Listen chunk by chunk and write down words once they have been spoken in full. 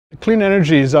Clean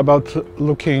energy is about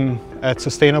looking at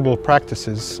sustainable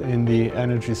practices in the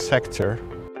energy sector.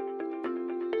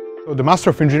 So the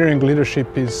Master of Engineering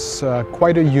Leadership is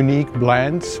quite a unique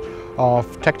blend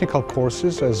of technical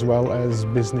courses as well as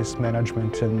business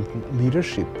management and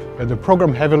leadership. The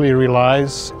program heavily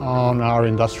relies on our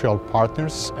industrial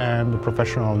partners and the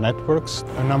professional networks.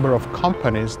 A number of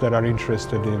companies that are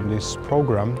interested in this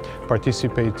program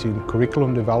participate in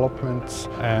curriculum development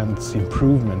and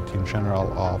improvement in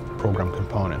general of program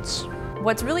components.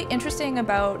 What's really interesting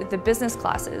about the business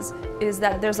classes is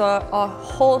that there's a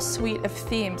whole suite of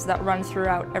themes that run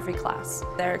throughout every class.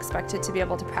 They're expected to be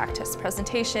able to practice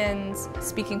presentations,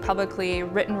 speaking publicly,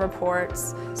 written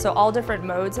reports, so all different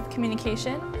modes of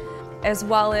communication, as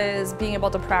well as being able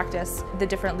to practice the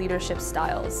different leadership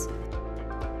styles.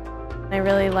 I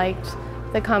really liked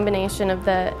the combination of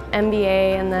the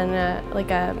MBA and then like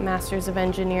a Master's of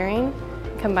Engineering,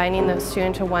 combining those two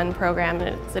into one program.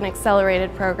 It's an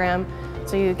accelerated program.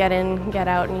 So you get in, get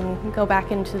out, and you can go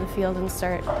back into the field and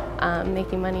start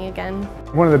making money again.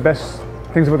 One of the best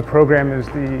things about the program is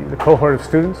the cohort of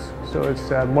students. So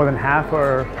it's more than half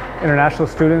are international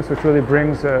students, which really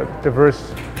brings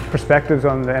diverse perspectives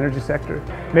on the energy sector.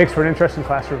 Makes for an interesting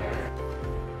classroom.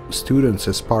 Students,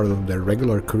 as part of their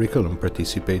regular curriculum,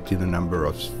 participate in a number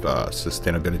of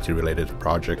sustainability-related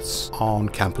projects on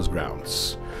campus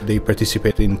grounds. They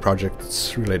participate in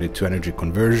projects related to energy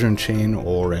conversion chain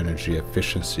or energy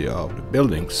efficiency of the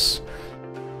buildings.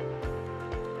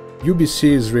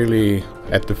 UBC is really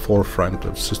at the forefront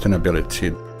of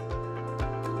sustainability.